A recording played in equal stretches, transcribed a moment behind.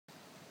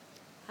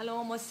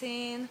Hello,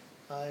 Mohsin.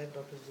 Hi,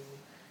 Dr. Zhu.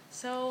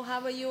 So,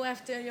 how are you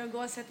after your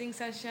goal setting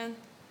session?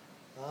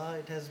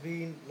 It has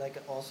been like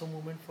an awesome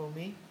moment for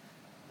me,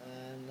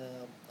 and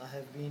I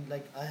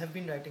have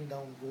been writing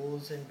down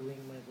goals and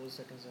doing my goal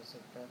settings, etc.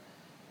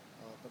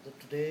 But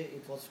today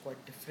it was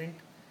quite different.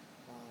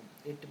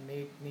 It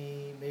made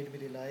me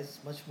realize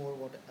much more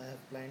what I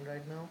have planned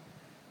right now,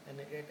 and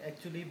it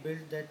actually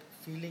built that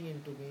feeling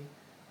into me,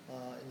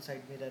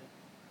 inside me, that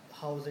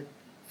how does it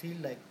feel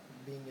like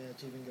being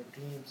achieving your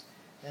dreams,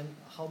 and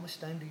how much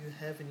time do you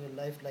have in your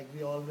life? Like,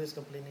 we always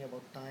complaining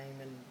about time,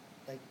 and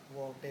like,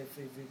 what if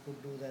we could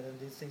do that and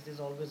these things. There's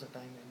always a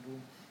time and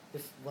room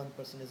if one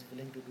person is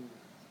willing to do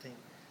thing.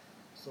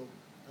 So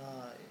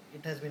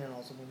it has been an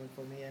awesome moment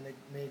for me, and it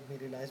made me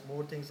realize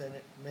more things, and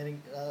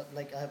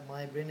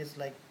my brain is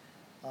like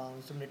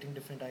stimulating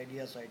different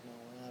ideas right now,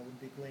 and I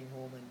would be going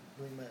home and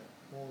doing my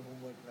more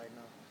homework right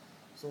now.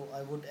 So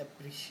I would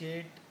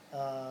appreciate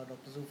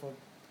Dr. Zoo for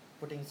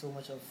putting so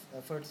much of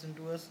efforts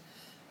into us,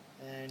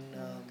 and You're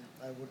welcome.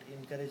 I would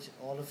encourage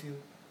all of you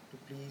to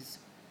please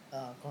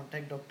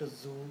contact Dr.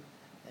 Zoo,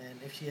 and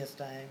if she has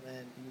time,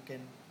 and you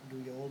can do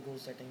your own goal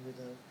setting with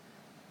her.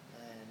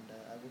 And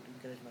I would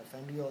encourage my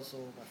family also,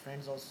 my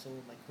friends also,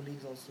 my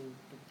colleagues also,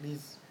 to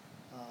please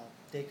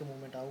take a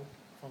moment out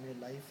from your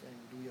life and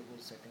do your goal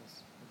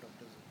settings with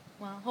Dr. Zoo.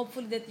 Well,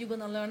 hopefully that you're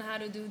gonna learn how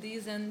to do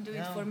these and do it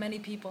Yeah, for many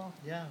people.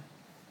 yeah,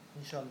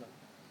 inshallah.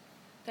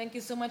 Thank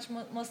you so much,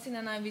 Mohsin,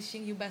 and I'm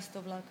wishing you best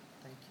of luck.